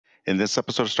In this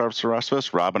episode of Startups for the Rest of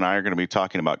Us, Rob and I are going to be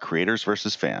talking about creators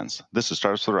versus fans. This is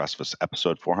Startups for the Rest of Us,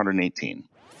 episode 418.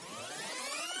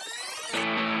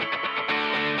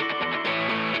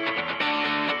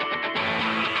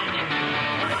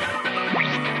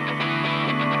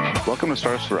 Welcome to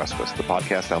Startups for the Rest of Us, the podcast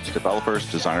that helps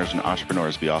developers, designers, and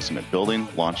entrepreneurs be awesome at building,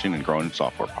 launching, and growing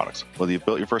software products. Whether you've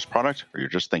built your first product or you're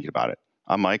just thinking about it.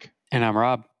 I'm Mike. And I'm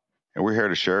Rob. And we're here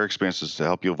to share our experiences to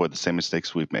help you avoid the same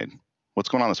mistakes we've made. What's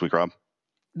going on this week, Rob?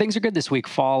 Things are good this week.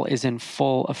 Fall is in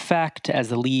full effect as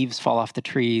the leaves fall off the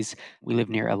trees. We live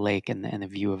near a lake, and the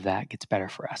view of that gets better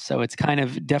for us. So it's kind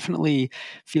of definitely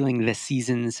feeling the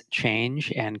seasons change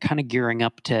and kind of gearing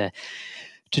up to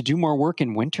do more work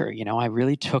in winter. You know, I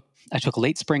took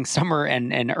late spring, summer,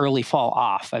 and early fall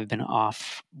off. I've been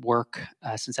off work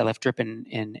since I left Drip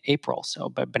in April, so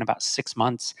but been about 6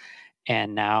 months.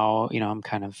 And now, you know, I'm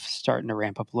kind of starting to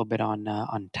ramp up a little bit on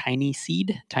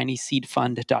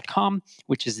tinyseedfund.com,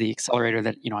 which is the accelerator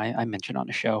that, you know, I mentioned on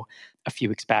a show a few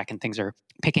weeks back, and things are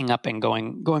picking up and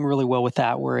going really well with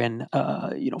that. We're in,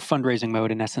 fundraising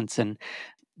mode in essence, and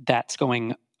that's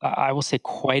going, I will say,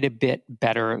 quite a bit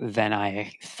better than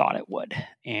I thought it would.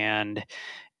 And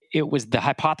it was, the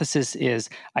hypothesis is,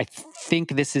 I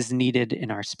think this is needed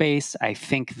in our space. I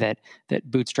think that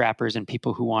bootstrappers and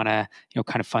people who want to,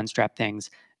 kind of fund strap things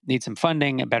need some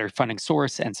funding, a better funding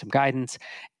source, and some guidance.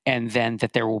 And then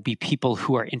that there will be people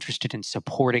who are interested in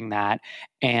supporting that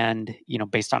and,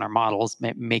 based on our models,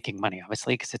 making money,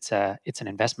 obviously, because it's an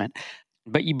investment.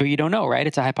 But you don't know, right?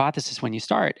 It's a hypothesis when you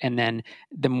start. And then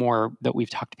the more that we've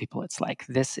talked to people, it's like,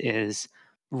 this is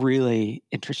really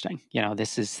interesting.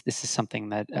 This is something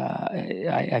that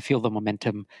I feel the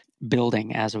momentum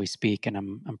building as we speak, and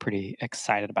I'm pretty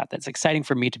excited about that. It's exciting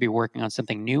for me to be working on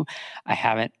something new. I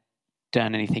haven't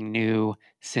done anything new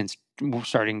since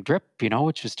starting Drip,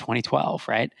 which was 2012,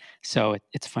 right? So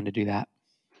it's fun to do that.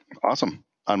 Awesome.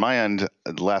 On my end,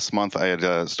 last month, I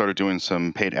had started doing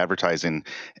some paid advertising,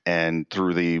 and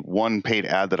through the one paid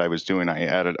ad that I was doing, I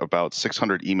added about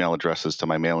 600 email addresses to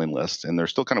my mailing list, and they're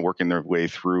still kind of working their way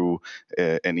through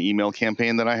an email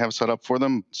campaign that I have set up for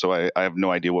them. So I have no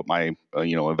idea what my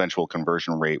eventual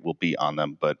conversion rate will be on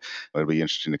them, but it'll be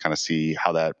interesting to kind of see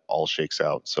how that all shakes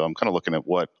out. So I'm kind of looking at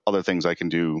what other things I can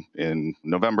do in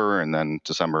November and then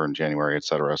December and January, et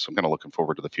cetera. So I'm kind of looking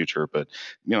forward to the future, but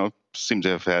seem to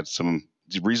have had some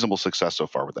reasonable success so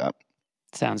far with that.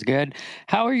 Sounds good.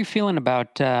 How are you feeling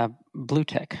about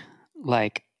BlueTick?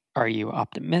 Like, are you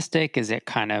optimistic? Is it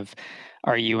kind of,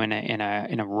 are you in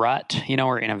a rut,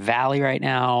 or in a valley right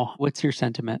now? What's your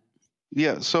sentiment?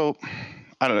 Yeah, so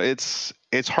I don't know. It's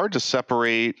hard to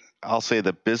separate, I'll say,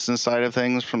 the business side of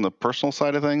things from the personal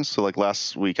side of things. So like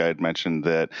last week, I had mentioned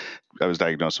that I was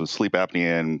diagnosed with sleep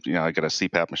apnea, and I got a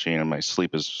CPAP machine, and my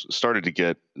sleep has started to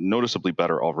get noticeably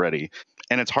better already.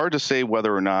 And it's hard to say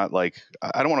whether or not, like,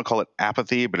 I don't want to call it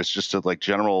apathy, but it's just a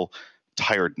general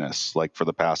tiredness, like for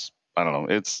the past, I don't know,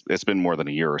 it's been more than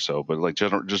a year or so, but like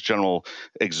general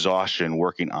exhaustion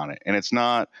working on it. And it's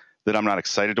not that I'm not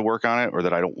excited to work on it or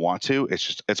that I don't want to.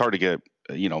 It's hard to get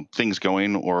things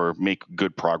going or make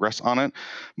good progress on it.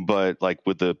 But like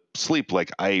with the sleep, like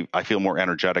I feel more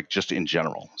energetic just in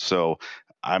general. So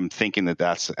I'm thinking that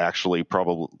that's actually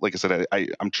probably, like I said,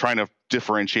 I'm trying to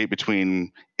differentiate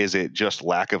between, is it just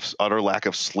utter lack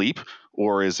of sleep,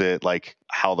 or is it like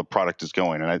how the product is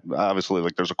going? And obviously,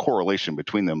 like, there's a correlation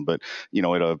between them, but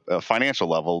at a financial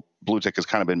level, BlueTick has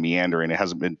kind of been meandering.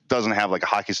 It doesn't have like a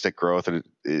hockey stick growth, and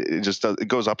it just does, it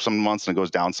goes up some months and it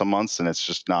goes down some months, and it's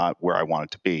just not where I want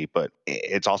it to be. But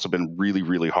it's also been really,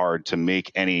 really hard to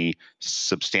make any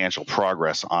substantial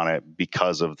progress on it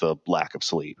because of the lack of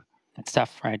sleep. That's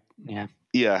tough, right? Yeah.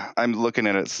 Yeah, I'm looking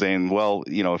at it saying, well,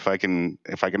 if I can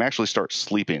actually start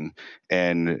sleeping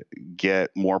and get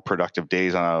more productive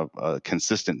days on a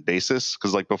consistent basis,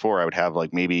 because like before I would have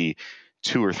like maybe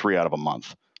 2 or 3 out of a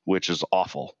month, which is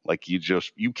awful. Like you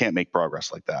can't make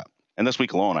progress like that. And this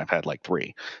week alone, I've had like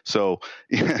 3. So,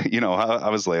 I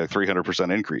was like a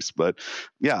 300% increase. But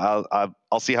yeah,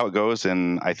 I'll see how it goes,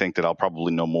 and I think that I'll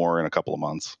probably know more in a couple of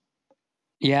months.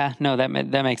 Yeah, no, that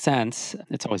makes sense.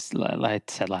 It's always, like I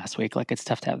said last week, like it's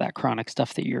tough to have that chronic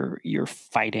stuff that you're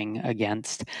fighting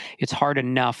against. It's hard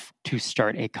enough to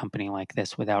start a company like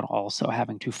this without also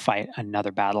having to fight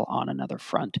another battle on another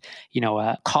front.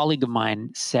 A colleague of mine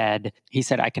said,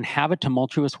 I can have a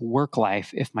tumultuous work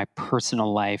life if my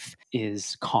personal life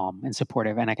is calm and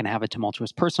supportive, and I can have a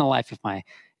tumultuous personal life if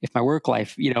if my work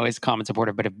life, is calm and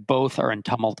supportive, but if both are in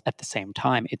tumult at the same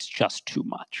time, it's just too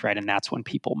much, right? And that's when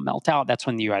people melt out. That's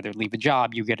when you either leave a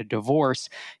job, you get a divorce,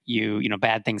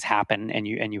 bad things happen, and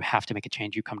you have to make a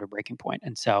change. You come to a breaking point.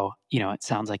 And so, it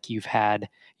sounds like you have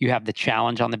the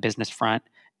challenge on the business front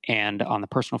and on the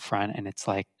personal front, and it's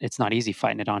like it's not easy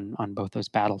fighting it on both those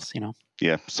battles.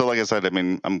 Yeah. So like I said, I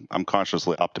mean, I'm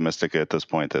cautiously optimistic at this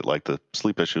point that like the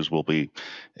sleep issues will be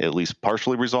at least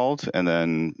partially resolved. And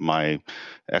then my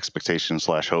expectation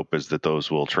 / hope is that those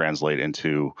will translate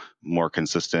into more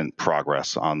consistent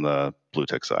progress on the blue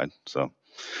tick side. So,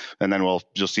 and then we'll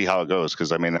just see how it goes.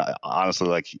 Cause I mean, honestly,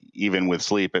 like even with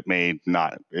sleep, it may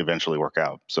not eventually work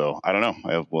out. So I don't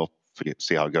know. We'll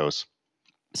see how it goes.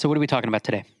 So what are we talking about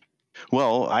today?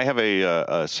 Well, I have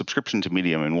a subscription to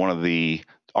Medium, and one of the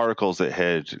articles that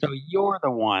had... So you're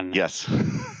the one. Yes,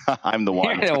 I'm the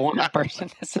one. You're the one person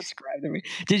that subscribed to me.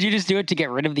 Did you just do it to get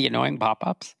rid of the annoying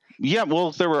pop-ups? Yeah,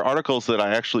 well, there were articles that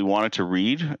I actually wanted to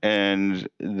read, and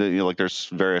there's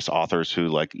various authors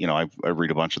who I read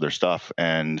a bunch of their stuff,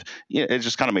 and it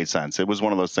just kind of made sense. It was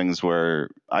one of those things where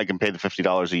I can pay the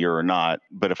 $50 a year or not,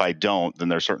 but if I don't, then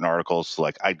there's certain articles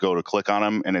like I'd go to click on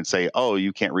them and it'd say, "Oh,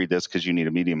 you can't read this because you need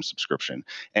a Medium subscription."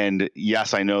 And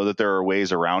yes, I know that there are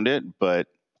ways around it, but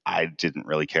I didn't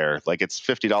really care. Like it's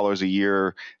 $50 a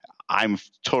year. I'm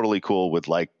totally cool with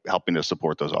like helping to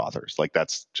support those authors. Like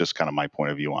that's just kind of my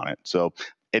point of view on it. So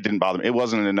it didn't bother me. It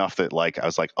wasn't enough that like I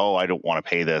was like, oh, I don't want to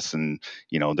pay this, and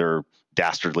they're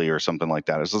dastardly or something like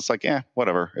that. It's just like,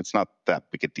 whatever. It's not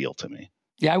that big a deal to me.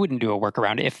 Yeah, I wouldn't do a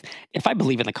workaround. If I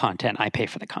believe in the content, I pay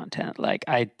for the content. Like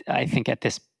I think at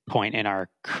this point in our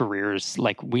careers,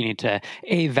 like we need to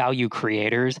value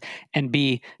creators, and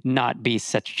not be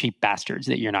such cheap bastards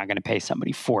that you're not going to pay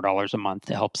somebody $4 a month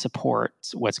to help support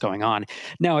what's going on.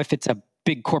 Now, if it's a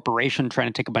big corporation trying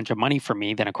to take a bunch of money from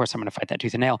me, then of course I'm going to fight that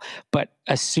tooth and nail. But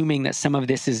assuming that some of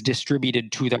this is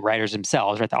distributed to the writers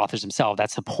themselves, right, the authors themselves,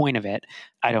 that's the point of it.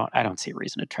 I don't see a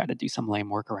reason to try to do some lame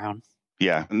workaround.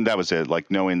 Yeah, and that was it.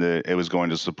 Like knowing that it was going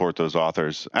to support those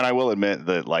authors. And I will admit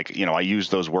that I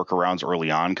used those workarounds early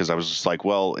on because I was just like,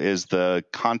 well, is the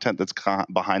content that's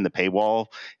behind the paywall,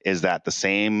 is that the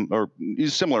same or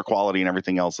similar quality and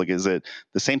everything else? Like, is it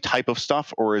the same type of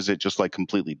stuff, or is it just like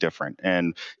completely different?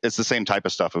 And it's the same type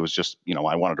of stuff. It was just,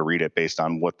 I wanted to read it based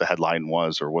on what the headline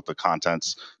was or what the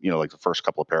contents, like the first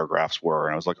couple of paragraphs were.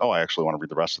 And I was like, oh, I actually want to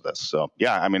read the rest of this. So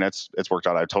yeah, I mean, it's worked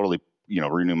out. I totally,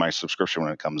 renew my subscription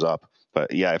when it comes up.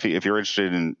 But yeah, if you're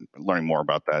interested in learning more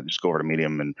about that, just go over to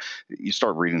Medium and you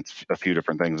start reading a few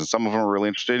different things. And some of them are really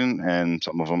interested in, and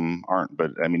some of them aren't.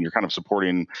 But I mean, you're kind of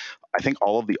supporting, I think,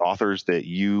 all of the authors that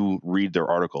you read their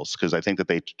articles, because I think that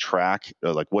they track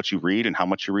like what you read and how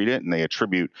much you read it, and they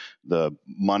attribute the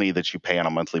money that you pay on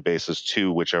a monthly basis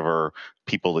to whichever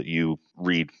people that you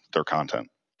read their content.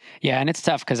 Yeah, and it's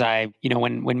tough because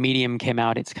when Medium came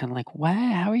out, it's kind of like, wow,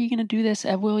 how are you going to do this,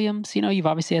 Ev Williams? You've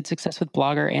obviously had success with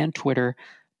Blogger and Twitter,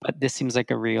 but this seems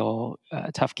like a real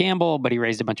tough gamble. But he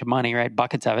raised a bunch of money, right?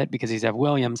 Buckets of it, because he's Ev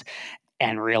Williams,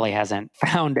 and really hasn't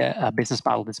found a business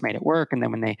model that's made it work. And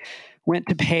then when they went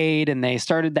to paid and they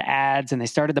started the ads and they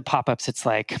started the pop-ups, it's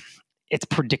like, it's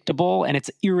predictable, and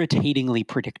it's irritatingly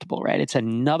predictable, right? It's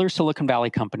another Silicon Valley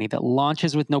company that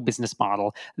launches with no business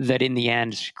model that in the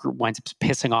end winds up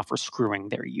pissing off or screwing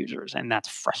their users. And that's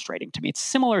frustrating to me. It's a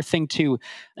similar thing to,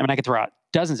 I could throw out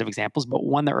dozens of examples, but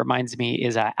one that reminds me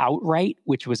is Outright,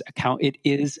 which was it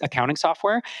is accounting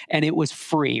software, and it was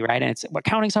free, right? And it's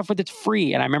accounting software that's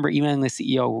free. And I remember emailing the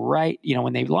CEO, right,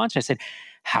 when they launched, I said,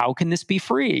 how can this be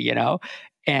free,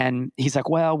 And he's like,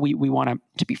 well, we want it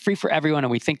to be free for everyone, and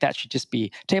we think that should just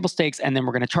be table stakes, and then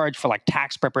we're going to charge for like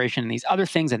tax preparation and these other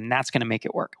things, and that's going to make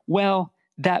it work. Well,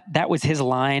 that was his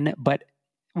line, but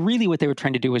really what they were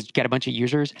trying to do was get a bunch of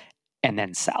users and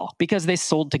then sell, because they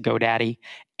sold to GoDaddy,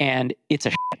 and it's a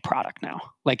shit product now.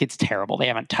 Like, it's terrible. They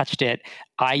haven't touched it.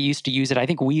 I used to use it. I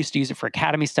think we used to use it for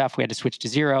Academy stuff. We had to switch to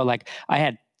Xero. Like, I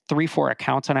had 3-4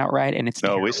 accounts on Outright, and it's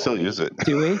terrible. We still use it.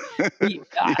 Do we?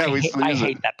 I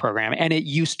hate it. that program, and it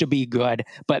used to be good,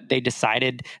 but they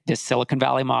decided this Silicon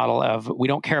Valley model of, we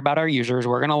don't care about our users,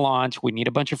 we're going to launch, we need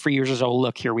a bunch of free users, oh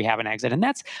look, here we have an exit. And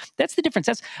that's the difference.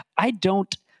 I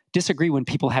don't disagree when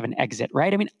people have an exit,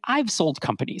 right? I mean, I've sold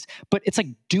companies, but it's like,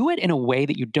 do it in a way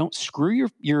that you don't screw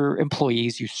your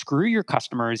employees, you screw your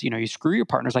customers, you screw your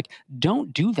partners. Like,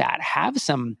 don't do that. Have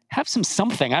some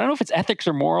something. I don't know if it's ethics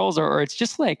or morals, or it's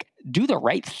just like, do the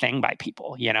right thing by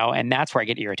people, and that's where I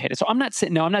get irritated. So I'm not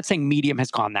saying Medium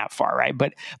has gone that far, right?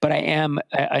 But I am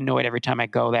annoyed every time I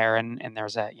go there and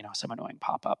there's some annoying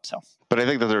pop-up. So, but I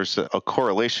think that there's a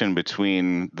correlation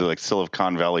between the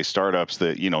Silicon Valley startups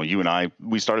that, you and I,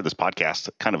 we started this podcast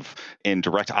kind of in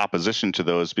direct opposition to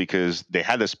those, because they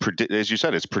had this, as you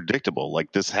said, it's predictable.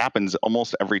 Like, this happens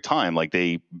almost every time. Like,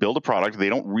 they build a product, they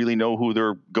don't really know who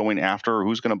they're going after or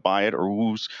who's going to buy it or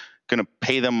who's going to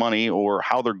pay them money or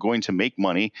how they're going to make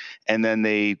money. And then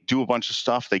they do a bunch of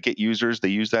stuff. They get users. They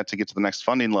use that to get to the next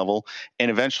funding level. And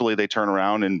eventually they turn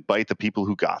around and bite the people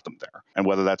who got them there. And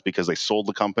whether that's because they sold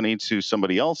the company to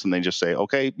somebody else and they just say,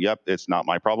 okay, yep, it's not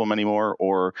my problem anymore.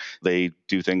 Or they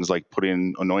do things like put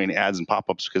in annoying ads and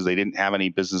pop-ups because they didn't have any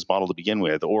business model to begin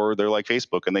with. Or they're like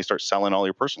Facebook and they start selling all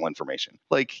your personal information.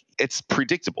 Like, it's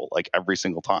predictable, like, every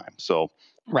single time. So,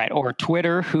 right. Or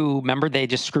Twitter, who, remember, they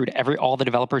just screwed all the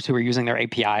developers who were using their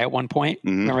API at one point.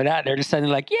 Mm-hmm. Remember that? They're just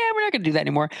suddenly like, yeah, we're not going to do that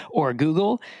anymore. Or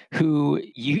Google, who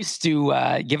used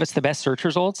to give us the best search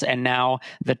results, and now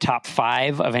the top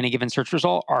 5 of any given search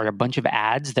result are a bunch of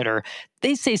ads that are,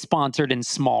 they say sponsored in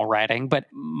small writing, but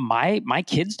my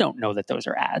kids don't know that those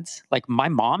are ads. Like, my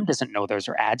mom doesn't know those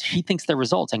are ads. She thinks they're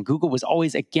results. And Google was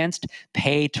always against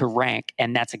pay to rank.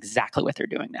 And that's exactly what they're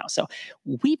doing now. So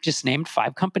we've just named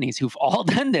 5 companies who've all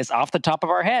done this off the top of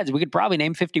our heads. We could probably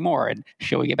name 50 more. And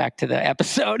shall we get back to the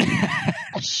episode?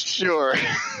 Sure.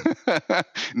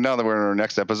 Now that we're in our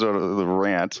next episode of the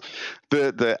rant,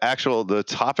 the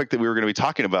topic that we were going to be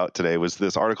talking about today was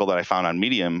this article that I found on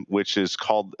Medium, which is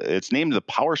it's named The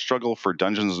Power Struggle for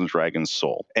Dungeons and Dragons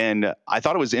Soul. And I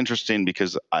thought it was interesting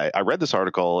because I read this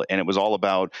article and it was all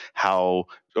about how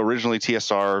originally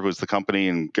TSR was the company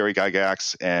and Gary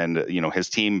Gygax and, his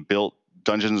team built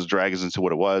Dungeons & Dragons into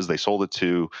what it was. They sold it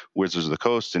to Wizards of the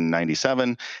Coast in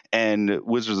 97, and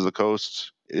Wizards of the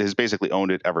Coast has basically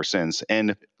owned it ever since.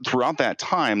 And throughout that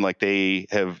time, like, they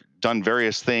have done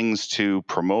various things to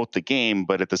promote the game,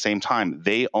 but at the same time,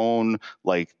 they own,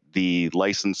 like, the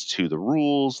license to the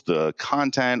rules, the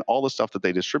content, all the stuff that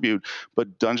they distribute.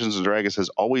 But Dungeons and Dragons has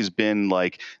always been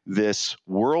like this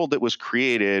world that was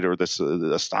created, or this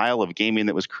a style of gaming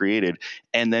that was created,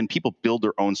 and then people build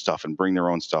their own stuff and bring their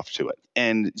own stuff to it.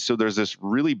 And so there's this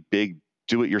really big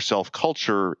do-it-yourself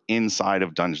culture inside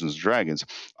of Dungeons & Dragons.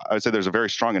 I would say there's a very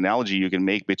strong analogy you can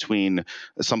make between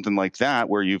something like that,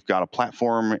 where you've got a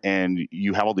platform and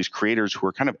you have all these creators who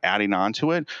are kind of adding on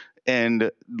to it, and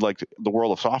like the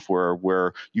world of software,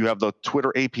 where you have the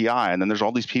Twitter API, and then there's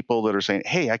all these people that are saying,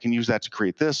 hey, I can use that to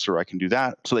create this, or I can do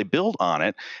that. So they build on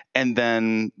it, and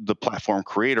then the platform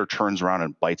creator turns around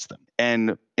and bites them.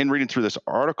 And in reading through this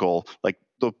article, like,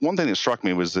 the one thing that struck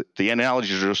me was that the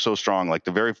analogies are just so strong. Like,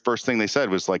 the very first thing they said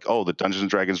was like, oh, the Dungeons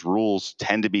 & Dragons rules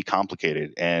tend to be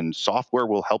complicated, and software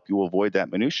will help you avoid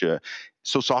that minutia.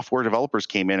 So software developers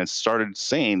came in and started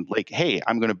saying, like, hey,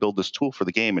 I'm going to build this tool for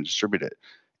the game and distribute it.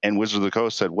 And Wizards of the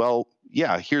Coast said, well,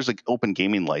 yeah, here's an open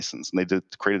gaming license. And they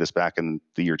created this back in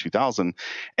the year 2000.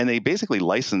 And they basically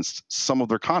licensed some of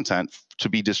their content to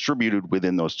be distributed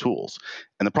within those tools.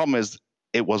 And the problem is,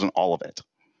 it wasn't all of it.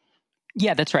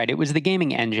 Yeah, that's right. It was the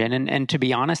gaming engine. And to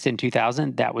be honest, in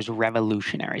 2000, that was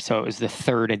revolutionary. So it was the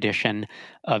 3rd edition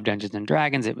of Dungeons and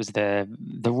Dragons. It was the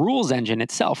rules engine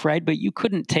itself, right? But you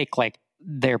couldn't take, like,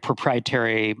 their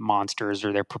proprietary monsters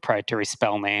or their proprietary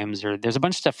spell names, or there's a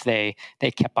bunch of stuff they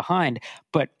kept behind.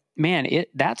 But man,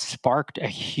 that sparked a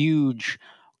huge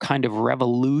kind of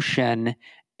revolution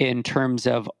in terms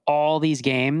of all these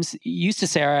games. You used to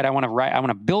say, all right, I want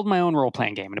to build my own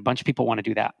role-playing game, and a bunch of people want to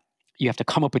do that. You have to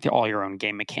come up with all your own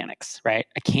game mechanics, right?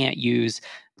 I can't use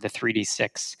the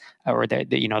 3d6 or the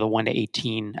 1 to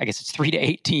 18. I guess it's 3 to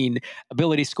 18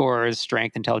 ability scores: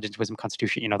 strength, intelligence, wisdom,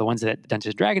 constitution. The ones that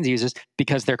Dungeons and Dragons uses,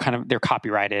 because they're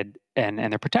copyrighted and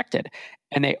they're protected.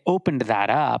 And they opened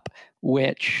that up,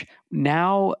 which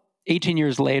now, 18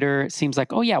 years later, seems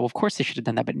like, oh yeah, well, of course they should have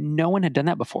done that, but no one had done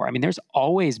that before. I mean, there's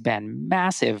always been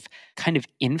massive kind of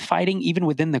infighting, even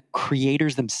within the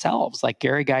creators themselves. Like,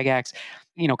 Gary Gygax,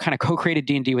 kind of co-created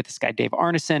D&D with this guy, Dave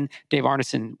Arneson. Dave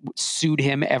Arneson sued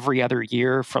him every other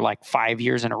year for like 5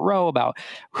 years in a row about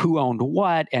who owned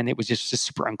what, and it was just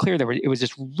super unclear. It was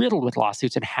just riddled with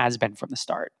lawsuits, and has been from the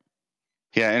start.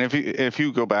 Yeah, and if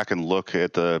you go back and look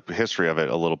at the history of it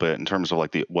a little bit in terms of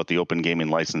like what the open gaming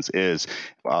license is,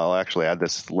 I'll actually add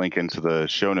this link into the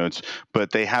show notes.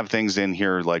 But they have things in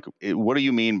here like, what do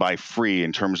you mean by free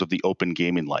in terms of the open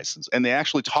gaming license? And they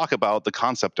actually talk about the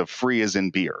concept of free as in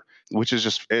beer, which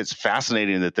is it's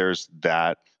fascinating that there's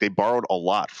that. They borrowed a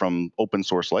lot from open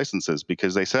source licenses,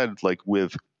 because they said, like,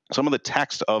 with some of the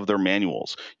text of their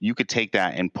manuals, you could take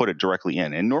that and put it directly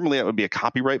in. And normally that would be a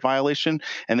copyright violation.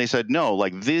 And they said, no,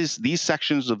 like these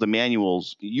sections of the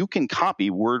manuals, you can copy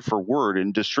word for word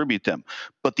and distribute them,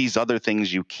 but these other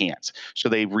things you can't. So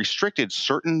they restricted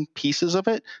certain pieces of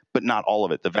it, but not all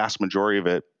of it. The vast majority of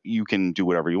it, you can do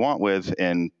whatever you want with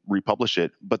and republish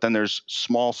it. But then there's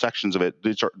small sections of it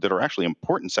that are actually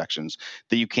important sections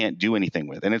that you can't do anything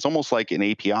with. And it's almost like an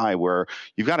API where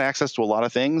you've got access to a lot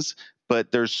of things,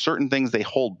 but there's certain things they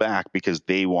hold back because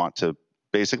they want to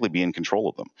basically be in control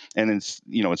of them. And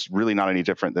it's really not any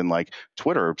different than like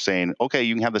Twitter saying, okay,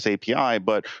 you can have this API,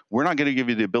 but we're not going to give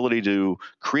you the ability to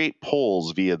create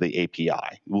polls via the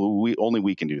API.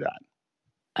 We can do that.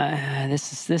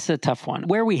 This is a tough one.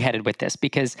 Where are we headed with this?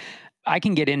 Because I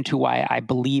can get into why I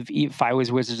believe if I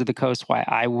was Wizards of the Coast, why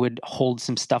I would hold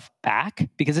some stuff back,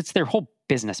 because it's their whole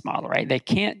business model, right?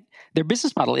 Their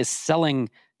business model is selling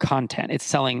content. It's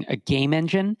selling a game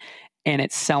engine, and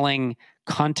it's selling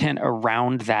content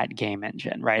around that game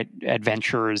engine, right?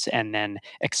 Adventures and then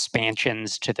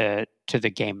expansions to the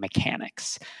game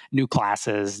mechanics, new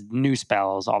classes, new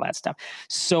spells, all that stuff.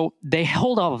 So they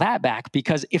hold all of that back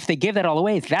because if they give that all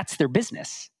away, that's their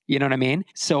business. You know what I mean?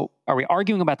 So are we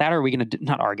arguing about that? Or are we going to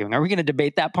not arguing? Are we going to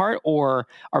debate that part, or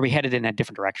are we headed in a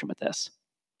different direction with this?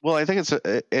 Well, I think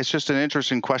it's just an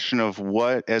interesting question of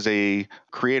what, as a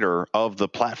creator of the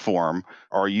platform,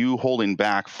 are you holding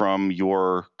back from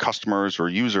your customers or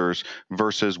users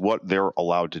versus what they're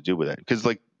allowed to do with it? Because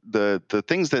like the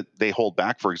things that they hold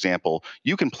back, for example,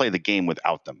 you can play the game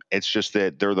without them. It's just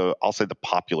that they're I'll say the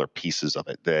popular pieces of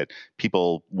it that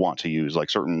people want to use,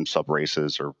 like certain sub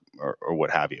races or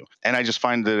what have you. And I just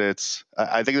find that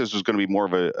I think this is going to be more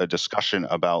of a discussion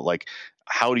about like,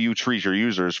 how do you treat your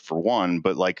users, for one,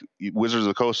 but like Wizards of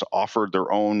the Coast offered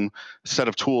their own set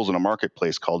of tools in a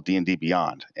marketplace called D&D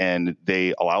Beyond, and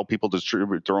they allow people to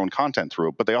distribute their own content through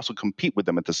it, but they also compete with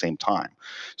them at the same time.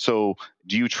 So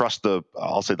do you trust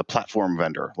I'll say the platform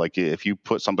vendor? Like if you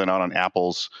put something out on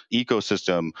Apple's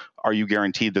ecosystem, are you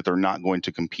guaranteed that they're not going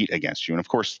to compete against you? And of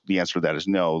course, the answer to that is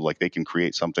no. Like they can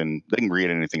create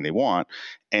anything they want,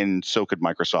 and so could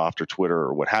Microsoft or Twitter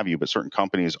or what have you. But certain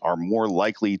companies are more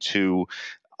likely to,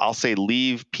 I'll say,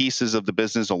 leave pieces of the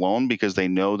business alone because they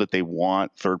know that they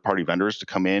want third-party vendors to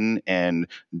come in and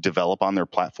develop on their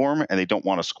platform, and they don't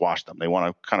want to squash them. They want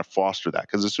to kind of foster that,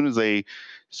 because as soon as they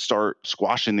start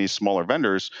squashing these smaller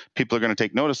vendors, people are going to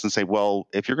take notice and say, well,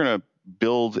 if you're going to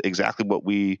build exactly what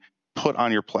we put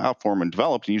on your platform and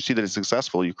developed, and you see that it's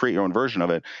successful, you create your own version of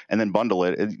it and then bundle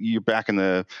it, you're back in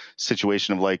the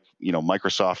situation of like,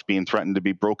 Microsoft being threatened to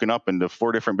be broken up into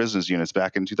 4 different business units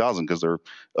back in 2000 because they're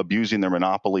abusing their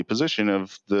monopoly position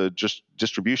of the just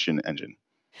distribution engine.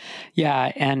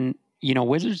 Yeah. And,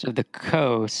 Wizards of the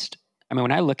Coast, I mean,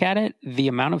 when I look at it, the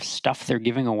amount of stuff they're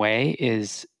giving away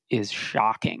is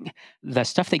shocking. The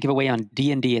stuff they give away on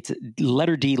D&D, it's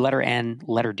letter D, letter N,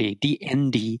 letter D,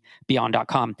 DND,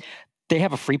 beyond.com. They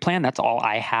have a free plan. That's all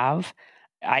I have.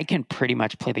 I can pretty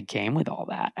much play the game with all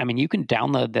that. I mean, you can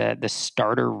download the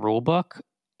starter rulebook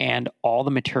and all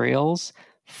the materials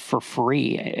for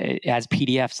free as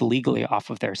PDFs legally off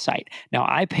of their site. Now,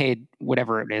 I paid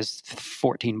whatever it is,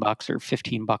 $14 or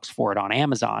 $15 for it on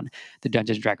Amazon, the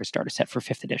Dungeons & Dragons starter set for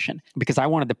 5th edition, because I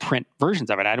wanted to print versions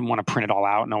of it. I didn't want to print it all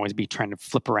out and always be trying to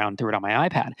flip around through it on my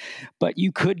iPad. But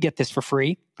you could get this for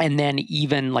free. And then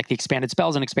even like the expanded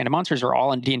spells and expanded monsters are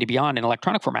all in D&D Beyond in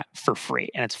electronic format for free,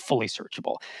 and it's fully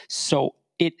searchable. So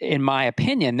in my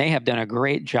opinion, they have done a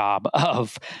great job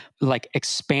of like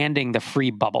expanding the free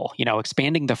bubble,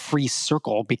 expanding the free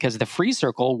circle, because the free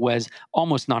circle was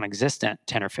almost non-existent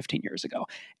 10 or 15 years ago.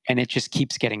 And it just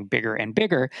keeps getting bigger and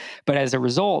bigger. But as a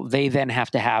result, they then have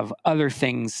to have other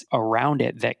things around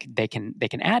it that they can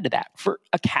add to that. For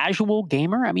a casual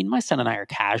gamer, I mean, my son and I are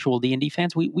casual D&D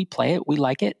fans. We play it, we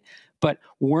like it. But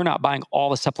we're not buying all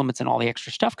the supplements and all the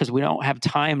extra stuff because we don't have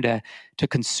time to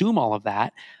consume all of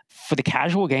that. For the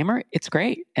casual gamer, it's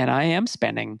great. And I am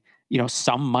spending,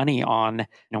 some money on,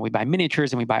 we buy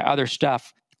miniatures and we buy other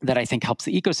stuff that I think helps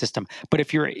the ecosystem. But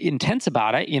if you're intense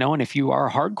about it, and if you are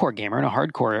a hardcore gamer and a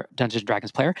hardcore Dungeons &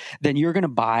 Dragons player, then you're going to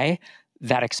buy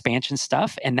that expansion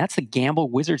stuff. And that's the gamble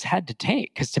Wizards had to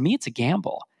take, because to me, it's a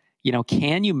gamble.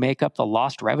 Can you make up the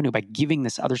lost revenue by giving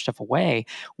this other stuff away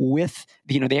with,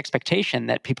 the expectation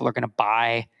that people are going to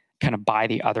buy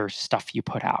the other stuff you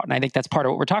put out? And I think that's part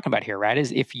of what we're talking about here, right?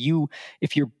 Is if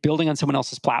you're building on someone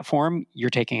else's platform,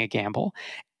 you're taking a gamble.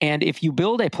 And if you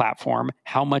build a platform,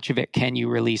 how much of it can you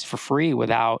release for free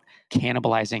without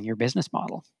cannibalizing your business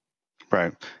model?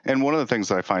 Right. And one of the things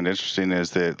that I find interesting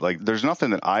is that, like, there's nothing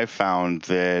that I've found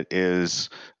that is,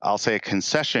 I'll say, a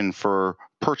concession for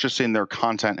purchasing their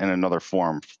content in another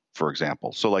form, for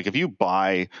example. So like if you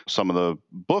buy some of the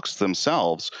books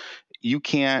themselves, you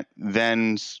can't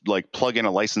then like plug in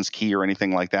a license key or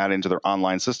anything like that into their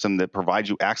online system that provides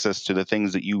you access to the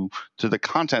things that to the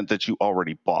content that you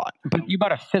already bought. But you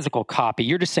bought a physical copy.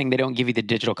 You're just saying they don't give you the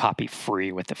digital copy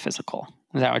free with the physical.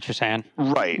 Is that what you're saying?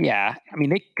 Right. Yeah. I mean,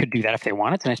 they could do that if they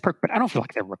want. It's a nice perk, but I don't feel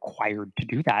like they're required to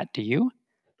do that. Do you?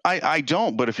 I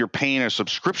don't, but if you're paying a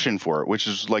subscription for it, which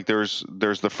is like there's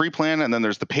the free plan and then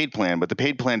there's the paid plan, but the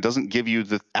paid plan doesn't give you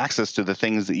the access to the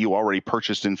things that you already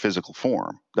purchased in physical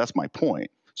form. That's my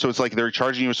point. So it's like they're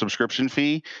charging you a subscription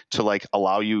fee to like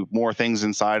allow you more things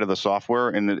inside of the software,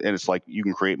 and it's like you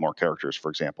can create more characters,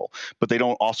 for example. But they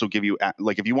don't also give you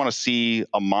like if you want to see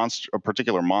a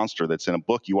particular monster that's in a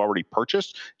book you already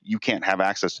purchased, you can't have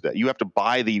access to that. You have to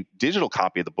buy the digital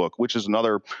copy of the book, which is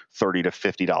another $30 to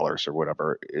 $50 or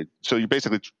whatever. So you're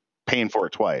basically paying for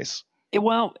it twice.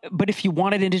 Well, but if you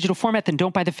want it in digital format, then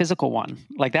don't buy the physical one.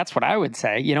 Like that's what I would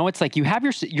say. You know, it's like you have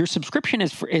your subscription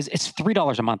is it's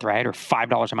 $3 a month, right, or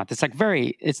 $5 a month. It's like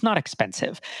it's not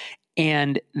expensive,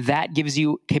 and that gives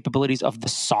you capabilities of the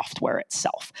software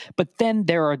itself. But then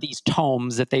there are these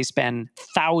tomes that they spend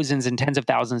thousands and tens of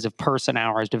thousands of person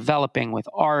hours developing with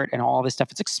art and all this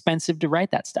stuff. It's expensive to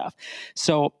write that stuff.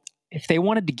 So if they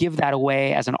wanted to give that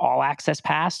away as an all-access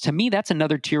pass, to me, that's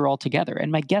another tier altogether.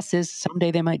 And my guess is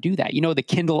someday they might do that. You know, the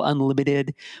Kindle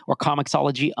Unlimited or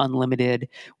Comixology Unlimited,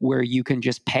 where you can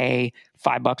just pay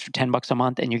 $5 or $10 a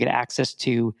month and you get access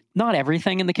to not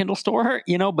everything in the Kindle store,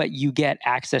 you know, but you get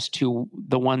access to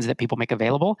the ones that people make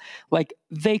available. Like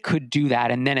they could do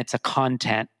that, and then it's a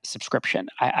content subscription.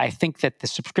 I think that the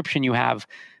subscription you have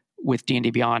with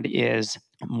D&D Beyond is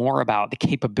more about the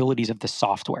capabilities of the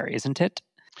software, isn't it?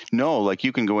 No, like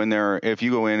you can go in there, if you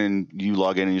go in and you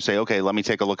log in and you say, okay, let me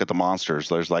take a look at the monsters.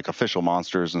 There's like official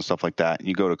monsters and stuff like that. And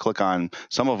you go to click on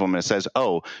some of them and it says,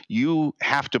 oh, you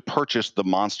have to purchase the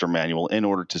monster manual in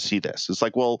order to see this. It's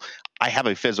like, well, I have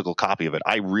a physical copy of it.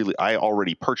 I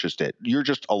already purchased it. You're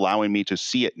just allowing me to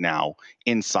see it now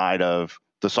inside of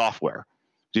the software.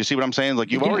 Do you see what I'm saying?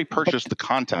 Like you've already purchased the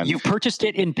content. You purchased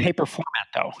it in paper format,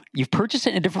 though. You've purchased it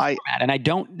in a different format,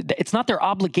 and it's not their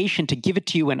obligation to give it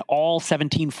to you in all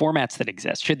 17 formats that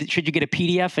exist. Should you get a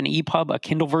PDF, an EPUB, a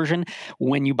Kindle version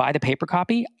when you buy the paper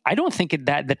copy? I don't think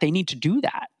that they need to do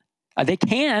that. They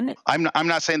can. I'm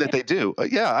not saying that they do.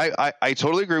 I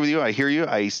totally agree with you. I hear you.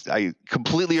 I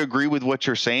completely agree with what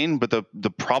you're saying. But the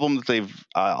problem that they've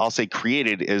I'll say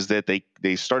created is that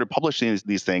they started publishing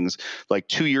these things like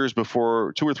 2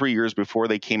 or 3 years before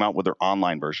they came out with their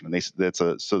online version. And that's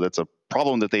a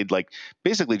problem that they'd like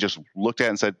basically just looked at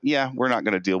and said, yeah, we're not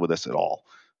going to deal with this at all.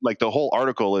 Like the whole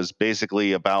article is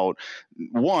basically about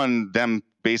them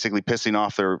basically pissing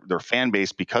off their fan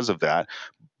base because of that.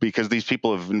 Because these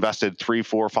people have invested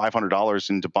 $300, $400, $500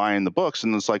 into buying the books,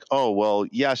 and it's like, oh well,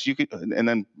 yes, you could. And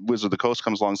then Wizard of the Coast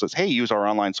comes along and says, hey, use our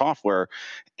online software,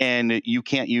 and you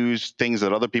can't use things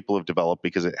that other people have developed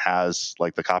because it has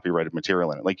like the copyrighted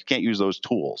material in it. Like you can't use those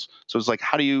tools. So it's like,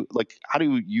 how do you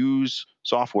use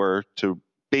software to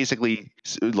basically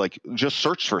like just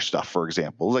search for stuff, for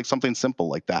example, like something simple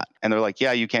like that? And they're like,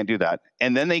 yeah, you can't do that.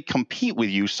 And then they compete with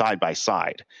you side by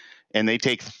side. And they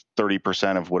take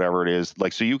 30% of whatever it is.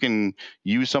 Like, so you can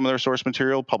use some of their source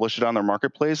material, publish it on their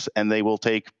marketplace, and they will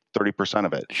take 30%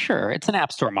 of it. Sure. It's an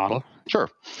app store model. Sure.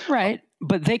 Right.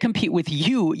 But they compete with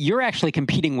you. You're actually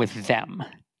competing with them.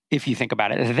 If you think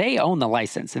about it, they own the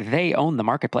license. They own the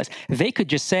marketplace. They could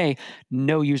just say,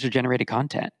 no user-generated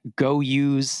content. Go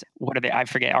use, what are they? I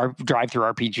forget, our Drive-Thru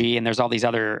RPG, and there's all these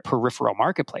other peripheral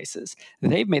marketplaces.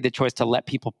 They've made the choice to let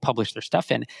people publish their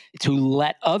stuff in, to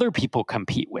let other people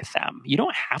compete with them. You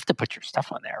don't have to put your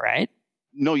stuff on there, right?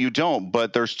 No, you don't,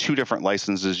 but there's two different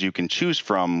licenses you can choose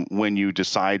from when you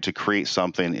decide to create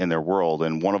something in their world.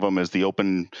 And one of them is the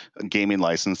open gaming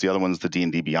license. The other one's the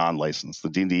D&D Beyond license. The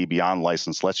D&D Beyond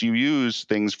license lets you use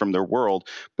things from their world,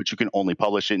 but you can only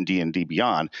publish it in D&D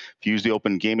Beyond. If you use the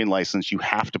open gaming license, you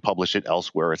have to publish it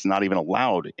elsewhere. It's not even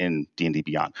allowed in D&D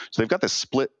Beyond. So they've got this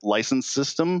split license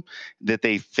system that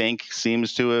they think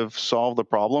seems to have solved the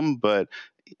problem, but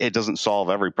it doesn't solve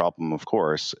every problem, of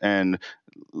course. And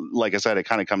like I said, it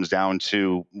kind of comes down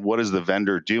to what is the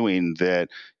vendor doing that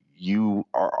you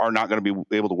are not going to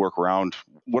be able to work around?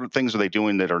 What things are they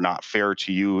doing that are not fair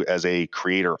to you as a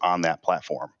creator on that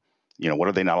platform? You know, what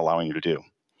are they not allowing you to do?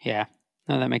 Yeah,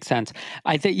 no, that makes sense.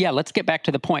 I think, let's get back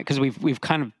to the point, because we've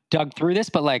kind of dug through this,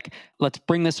 but like, let's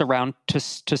bring this around to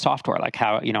software. Like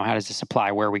how does this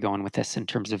apply? Where are we going with this in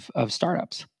terms of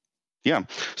startups? Yeah.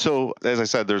 So, as I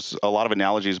said, there's a lot of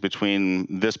analogies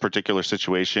between this particular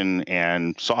situation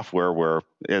and software where,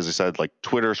 as I said, like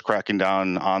Twitter's cracking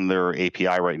down on their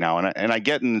API right now. And I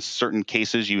get in certain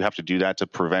cases you have to do that to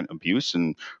prevent abuse.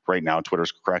 And right now,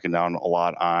 Twitter's cracking down a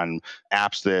lot on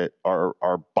apps that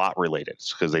are bot related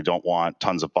because they don't want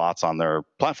tons of bots on their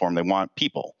platform. They want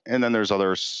people. And then there's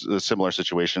other similar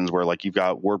situations where, like, you've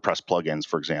got WordPress plugins,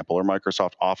 for example, or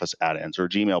Microsoft Office add-ins or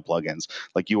Gmail plugins.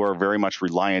 Like, you are very much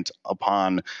reliant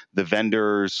upon the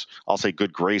vendors, I'll say,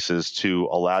 good graces to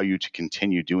allow you to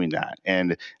continue doing that.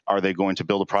 And are they going to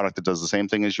build a product that does the same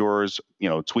thing as yours?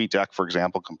 TweetDeck, for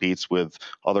example, competes with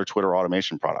other Twitter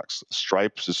automation products.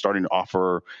 Stripe is starting to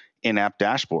offer in-app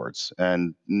dashboards,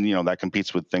 and that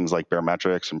competes with things like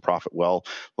Baremetrics and Profitwell.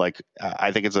 Like,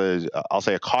 I think it's I'll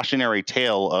say, a cautionary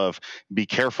tale of be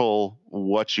careful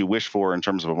what you wish for in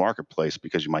terms of a marketplace,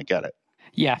 because you might get it.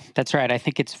 Yeah, that's right. I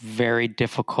think it's very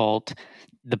difficult.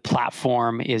 The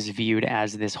platform is viewed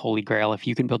as this holy grail. If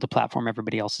you can build a platform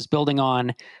everybody else is building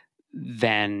on,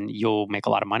 then you'll make a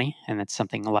lot of money. And that's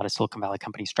something a lot of Silicon Valley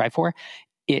companies strive for.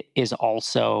 It is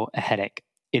also a headache.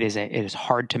 It is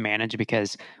hard to manage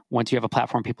because once you have a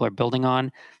platform people are building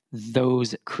on,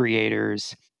 those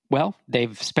creators, well,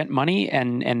 they've spent money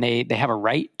and they have a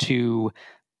right to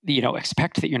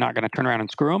expect that you're not going to turn around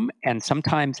and screw them. And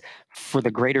sometimes for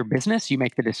the greater business, you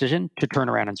make the decision to turn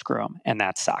around and screw them. And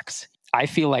that sucks. I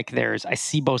feel like I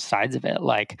see both sides of it.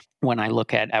 Like when I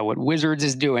look at what Wizards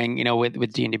is doing,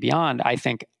 with D&D Beyond, I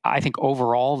think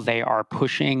overall they are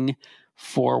pushing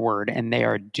forward and they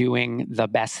are doing the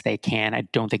best they can. I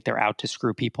don't think they're out to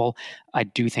screw people. I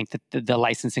do think that the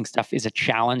licensing stuff is a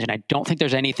challenge, and I don't think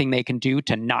there's anything they can do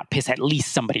to not piss at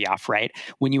least somebody off, right?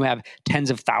 When you have tens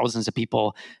of thousands of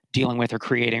people dealing with or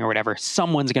creating or whatever,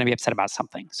 someone's going to be upset about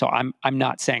something. So I'm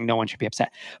not saying no one should be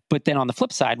upset. But then on the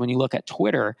flip side, when you look at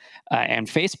Twitter and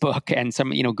Facebook and some,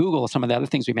 Google, some of the other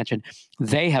things we mentioned,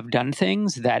 they have done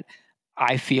things that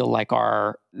I feel like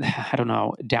are, I don't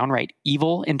know, downright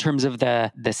evil in terms of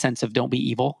the sense of don't be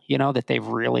evil, that they've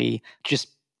really just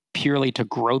purely to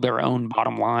grow their own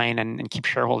bottom line and keep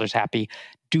shareholders happy,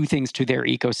 do things to their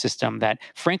ecosystem that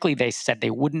frankly they said they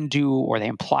wouldn't do or they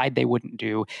implied they wouldn't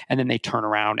do. And then they turn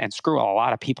around and screw a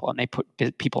lot of people and they put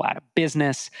people out of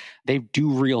business. They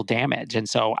do real damage. And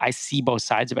so I see both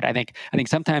sides of it. I think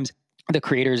sometimes the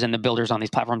creators and the builders on these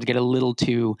platforms get a little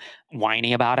too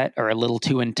whiny about it or a little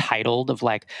too entitled of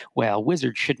like, well,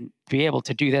 Wizards shouldn't be able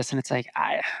to do this. And it's like,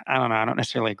 I don't know. I don't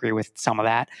necessarily agree with some of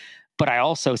that, but I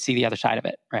also see the other side of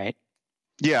it, right?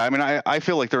 Yeah, I mean, I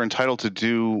feel like they're entitled to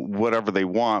do whatever they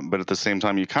want, but at the same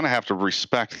time, you kind of have to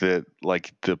respect that,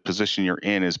 like, the position you're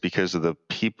in is because of the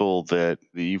people that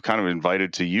you've kind of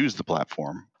invited to use the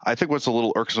platform. I think what's a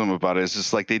little irksome about it is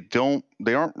just like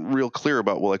they aren't real clear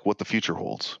about what the future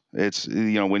holds. It's,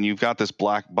 when you've got this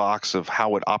black box of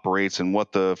how it operates and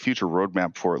what the future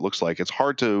roadmap for it looks like, it's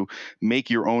hard to make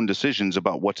your own decisions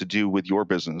about what to do with your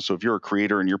business. So if you're a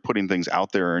creator and you're putting things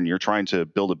out there and you're trying to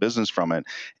build a business from it,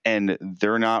 and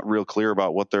they're not real clear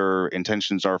about what their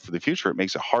intentions are for the future, it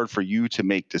makes it hard for you to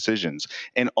make decisions.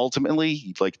 And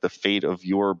ultimately, like, the fate of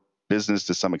your business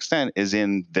to some extent is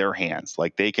in their hands.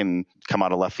 Like, they can come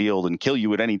out of left field and kill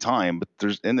you at any time, but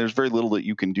there's very little that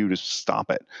you can do to stop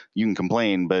it. You can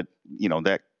complain, but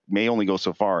that may only go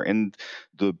so far. And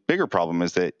the bigger problem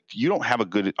is that you don't have a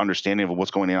good understanding of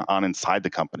what's going on inside the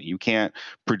company. You can't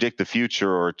predict the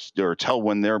future or tell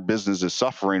when their business is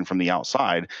suffering from the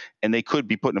outside, and they could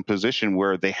be put in a position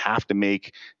where they have to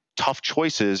make tough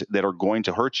choices that are going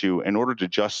to hurt you in order to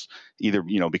just either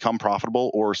become profitable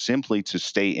or simply to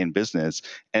stay in business.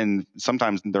 And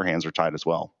sometimes their hands are tied as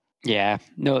well. Yeah,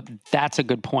 no, that's a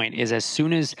good point. Is as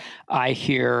soon as I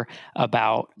hear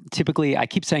about, typically I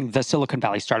keep saying the Silicon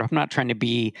Valley startup, I'm not trying to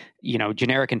be,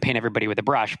 generic and paint everybody with a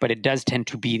brush, but it does tend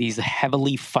to be these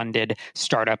heavily funded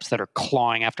startups that are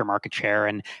clawing after market share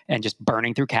and just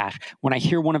burning through cash. When I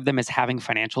hear one of them is having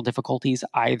financial difficulties,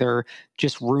 either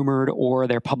just rumored or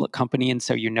they're a public company, and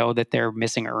so that they're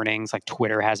missing earnings like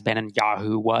Twitter has been and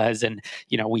Yahoo was, and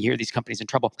we hear these companies in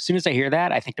trouble. As soon as I hear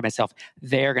that, I think to myself,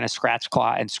 they're going to scratch,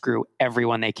 claw, and screw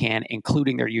everyone they can,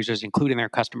 including their users, including their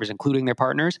customers, including their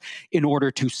partners, in order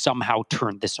to somehow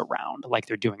turn this around, like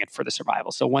they're doing it for the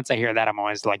survival. So once I hear that, I'm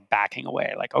always like backing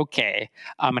away, like, okay,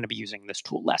 I'm going to be using this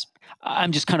tool less.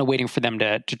 I'm just kind of waiting for them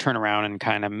to turn around and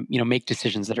kind of, make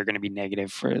decisions that are going to be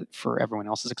negative for everyone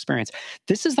else's experience.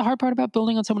 This is the hard part about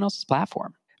building on someone else's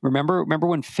platform. Remember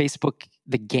when Facebook,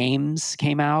 the games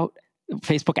came out,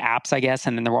 Facebook apps, I guess,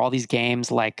 and then there were all these games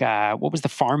like, what was the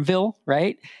Farmville,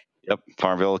 right? Yep,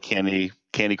 Farmville, Candy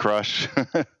Crush.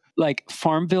 Like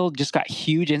Farmville just got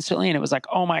huge instantly, and it was like,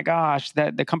 oh my gosh,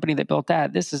 that the company that built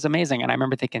that, this is amazing. And I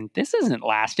remember thinking, this isn't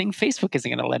lasting. Facebook isn't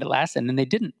going to let it last. And then they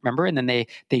didn't, remember? And then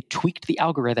they tweaked the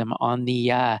algorithm on the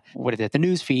the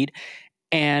news feed,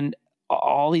 and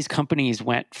all these companies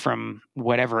went from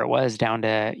whatever it was down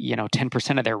to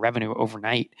 10% of their revenue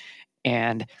overnight,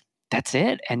 and that's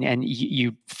it. And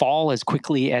you fall as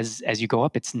quickly as you go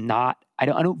up. It's not. I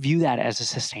don't view that as a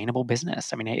sustainable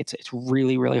business. I mean, it's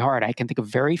really, really hard. I can think of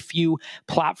very few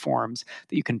platforms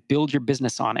that you can build your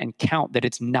business on and count that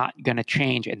it's not going to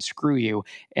change and screw you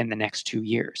in the next 2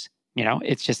 years.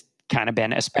 It's just kind of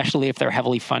been, especially if they're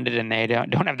heavily funded and they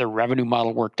don't have their revenue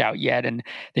model worked out yet, and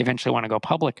they eventually want to go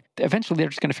public. Eventually, they're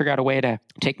just going to figure out a way to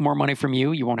take more money from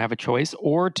you. You won't have a choice,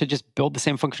 or to just build the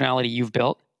same functionality you've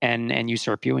built and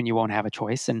usurp you, and you won't have a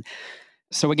choice. And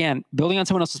so again, building on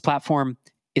someone else's platform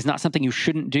is not something you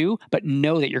shouldn't do, but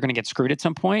know that you're going to get screwed at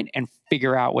some point and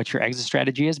figure out what your exit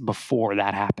strategy is before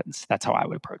that happens. That's how I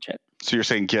would approach it. So you're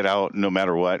saying get out no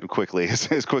matter what, quickly,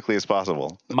 as quickly as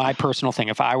possible. My personal thing,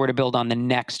 if I were to build on the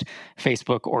next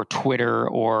Facebook or Twitter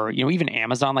or even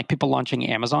Amazon, like people launching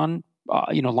Amazon,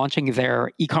 launching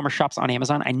their e-commerce shops on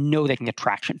Amazon, I know they can get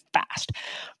traction fast.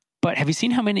 But have you seen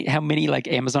how many like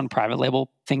Amazon private label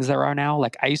things there are now?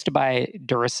 Like I used to buy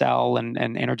Duracell and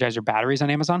Energizer batteries on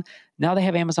Amazon. Now they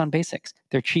have Amazon Basics.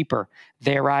 They're cheaper.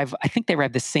 I think they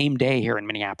arrive the same day here in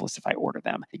Minneapolis if I order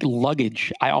them. Like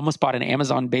luggage. I almost bought an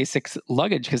Amazon Basics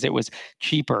luggage because it was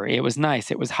cheaper. It was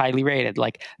nice. It was highly rated.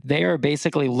 Like they are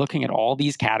basically looking at all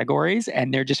these categories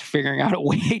and they're just figuring out a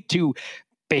way to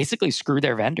basically screw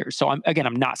their vendors. So I'm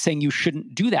not saying you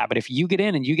shouldn't do that, but if you get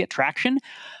in and you get traction,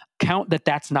 count that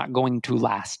that's not going to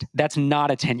last. That's not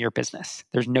a 10-year business.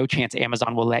 There's no chance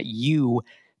Amazon will let you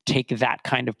take that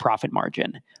kind of profit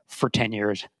margin for 10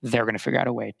 years. They're going to figure out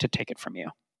a way to take it from you.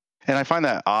 And I find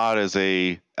that odd as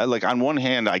on one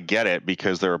hand, I get it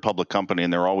because they're a public company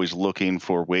and they're always looking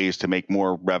for ways to make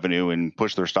more revenue and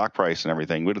push their stock price and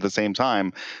everything. But at the same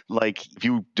time, like if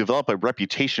you develop a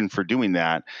reputation for doing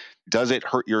that, does it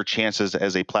hurt your chances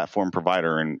as a platform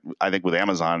provider? And I think with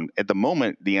Amazon, at the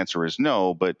moment, the answer is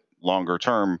no, but longer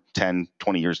term, 10,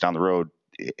 20 years down the road,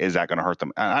 is that going to hurt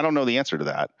them? I don't know the answer to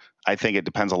that. I think it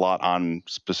depends a lot on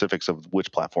specifics of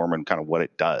which platform and kind of what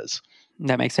it does.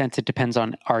 That makes sense. It depends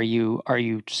on, are you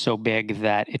so big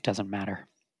that it doesn't matter?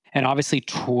 And obviously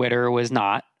Twitter was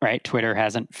not, right? Twitter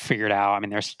hasn't figured out. I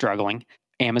mean, they're struggling.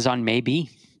 Amazon may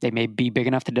be. They may be big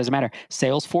enough that it doesn't matter.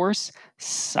 Salesforce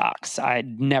sucks.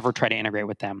 I'd never try to integrate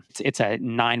with them. It's a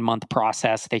 9-month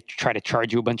process. They try to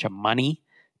charge you a bunch of money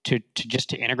to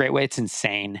integrate with. It's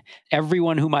insane.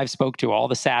 Everyone whom I've spoke to, all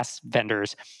the SaaS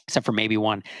vendors, except for maybe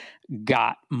one,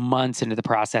 got months into the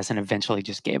process and eventually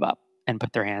just gave up and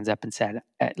put their hands up and said,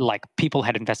 like people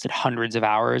had invested hundreds of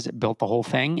hours, built the whole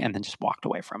thing, and then just walked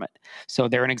away from it. So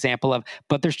they're an example of,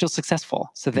 but they're still successful.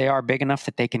 So they are big enough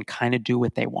that they can kind of do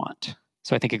what they want.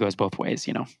 So I think it goes both ways,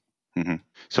 Mm-hmm.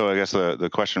 So I guess the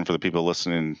question for the people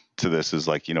listening to this is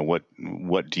like,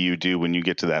 what do you do when you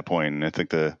get to that point? And I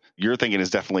think your thinking is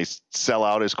definitely sell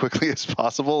out as quickly as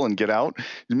possible and get out.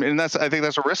 And I think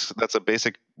that's a risk. That's a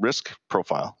basic risk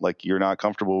profile. Like you're not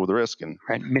comfortable with the risk and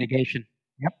right. Mitigation.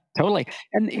 Yep, totally.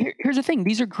 And here's the thing.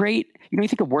 These are great. You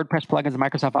think of WordPress plugins,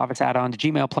 Microsoft Office add-ons,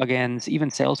 Gmail plugins,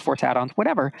 even Salesforce add-ons,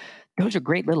 whatever. Those are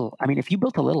great little, if you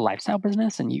built a little lifestyle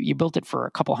business and you built it for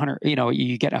a couple hundred,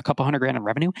 you get a couple $100,000 in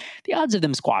revenue, the odds of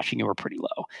them squashing you are pretty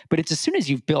low. But it's as soon as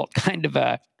you've built kind of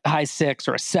a high 6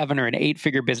 or a 7 or an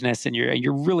 8-figure business and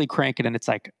you're really cranking and it's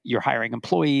like you're hiring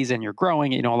employees and you're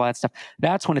growing, all that stuff.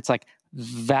 That's when it's like,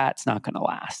 that's not going to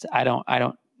last. I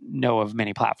don't know of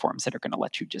many platforms that are going to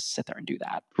let you just sit there and do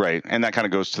that. Right. And that kind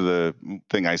of goes to the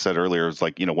thing I said earlier is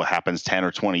like, what happens 10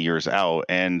 or 20 years out.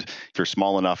 And if you're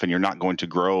small enough and you're not going to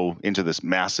grow into this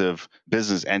massive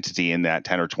business entity in that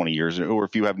 10 or 20 years, or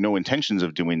if you have no intentions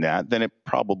of doing that, then it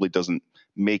probably doesn't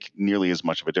make nearly as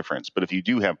much of a difference. But if you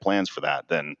do have plans for that,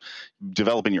 then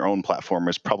developing your own platform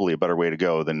is probably a better way to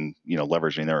go than,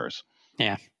 leveraging theirs.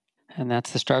 Yeah. And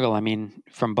that's the struggle.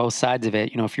 From both sides of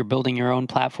it, if you're building your own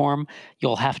platform,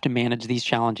 you'll have to manage these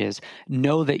challenges.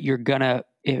 Know that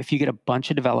if you get a bunch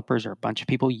of developers or a bunch of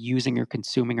people using or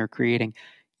consuming or creating,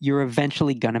 you're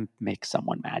eventually going to make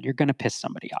someone mad. You're going to piss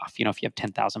somebody off. If you have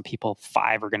 10,000 people,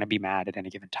 5 are going to be mad at any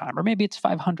given time, or maybe it's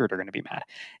 500 are going to be mad.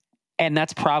 And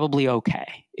that's probably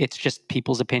okay. It's just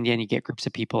people's opinion. You get groups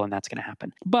of people and that's going to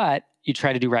happen. But you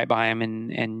try to do right by them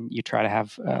and you try to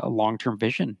have a long-term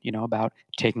vision, about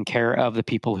taking care of the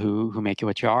people who make you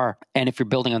what you are. And if you're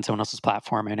building on someone else's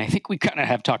platform, and I think we kind of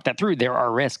have talked that through, there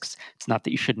are risks. It's not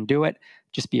that you shouldn't do it.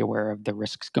 just be aware of the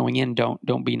risks going in.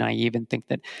 Don't be naive and think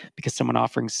that because someone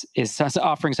is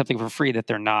offering something for free that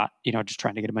they're not, just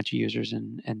trying to get a bunch of users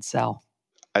and sell.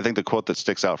 I think the quote that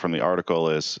sticks out from the article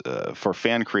is, for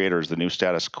fan creators, the new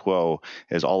status quo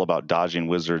is all about dodging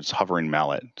Wizards' hovering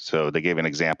mallet. So they gave an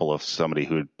example of somebody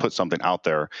who had put something out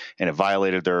there and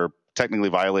it technically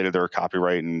violated their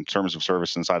copyright and terms of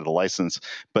service inside of the license,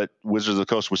 but Wizards of the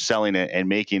Coast was selling it and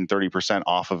making 30%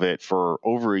 off of it for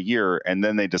over a year. And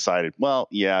then they decided, well,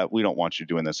 yeah, we don't want you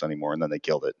doing this anymore. And then they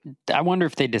killed it. I wonder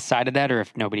if they decided that or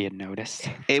if nobody had noticed.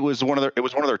 It was one of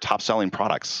their top selling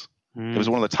products. It was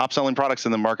one of the top selling products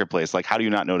in the marketplace. Like, how do you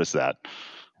not notice that?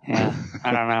 Yeah,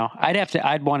 I don't know.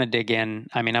 I'd want to dig in.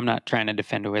 I mean, I'm not trying to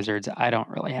defend Wizards. I don't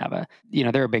really have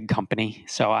they're a big company.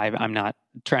 So I'm not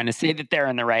trying to say that they're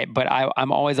in the right, but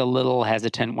I'm always a little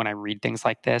hesitant when I read things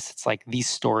like this. It's like these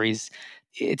stories,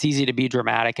 it's easy to be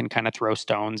dramatic and kind of throw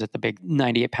stones at the big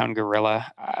 98-pound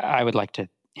gorilla. I would like to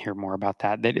hear more about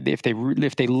that. If they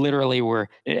literally were,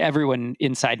 everyone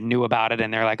inside knew about it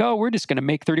and they're like, oh, we're just going to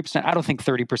make 30%. I don't think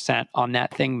 30% on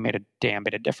that thing made a damn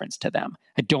bit of difference to them.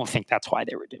 I don't think that's why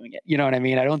they were doing it. You know what I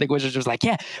mean? I don't think Wizards was like,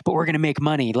 yeah, but we're going to make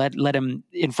money. Let them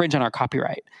infringe on our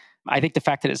copyright. I think the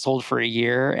fact that it sold for a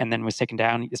year and then was taken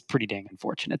down is pretty dang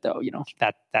unfortunate, though.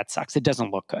 That sucks. It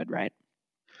doesn't look good, right?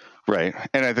 Right.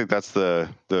 And I think that's the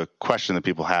question that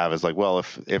people have is like, well,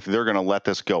 if they're going to let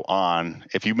this go on,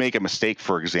 if you make a mistake,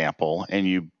 for example, and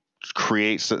you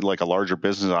create like a larger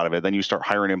business out of it, then you start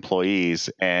hiring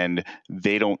employees and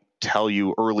they don't tell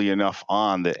you early enough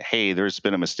on that, hey, there's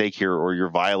been a mistake here or you're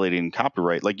violating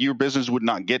copyright. Like your business would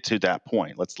not get to that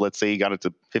point. Let's say you got it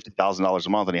to $50,000 a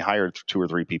month and you hired 2 or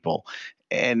 3 people.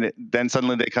 And then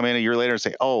suddenly they come in a year later and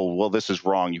say, oh, well, this is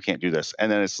wrong. You can't do this.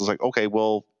 And then it's just like, okay,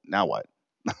 well, now what?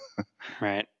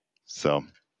 Right. So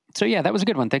yeah, that was a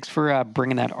good one. Thanks for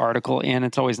bringing that article in.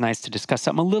 It's always nice to discuss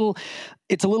something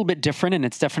it's a little bit different, and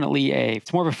it's definitely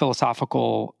it's more of a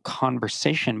philosophical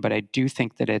conversation, but I do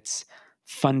think that it's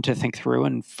fun to think through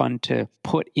and fun to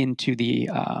put into the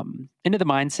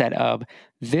mindset of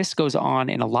this goes on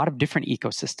in a lot of different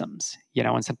ecosystems,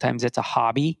 and sometimes it's a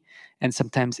hobby and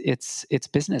sometimes it's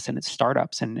business and it's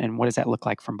startups, and what does that look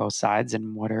like from both sides,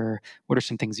 and what are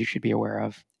some things you should be aware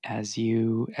of as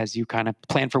you kind of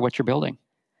plan for what you're building.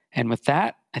 And with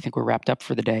that, I think we're wrapped up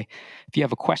for the day. If you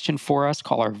have a question for us,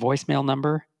 call our voicemail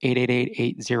number,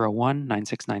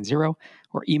 888-801-9690,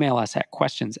 or email us at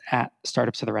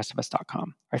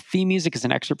questions@startupsoftherestof.us.com. Our theme music is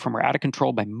an excerpt from We're Out of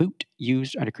Control by Moot,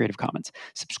 used under Creative Commons.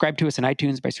 Subscribe to us in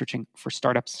iTunes by searching for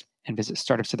Startups, and visit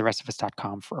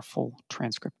startupsoftherestof.us.com for a full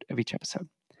transcript of each episode.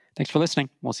 Thanks for listening.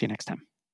 We'll see you next time.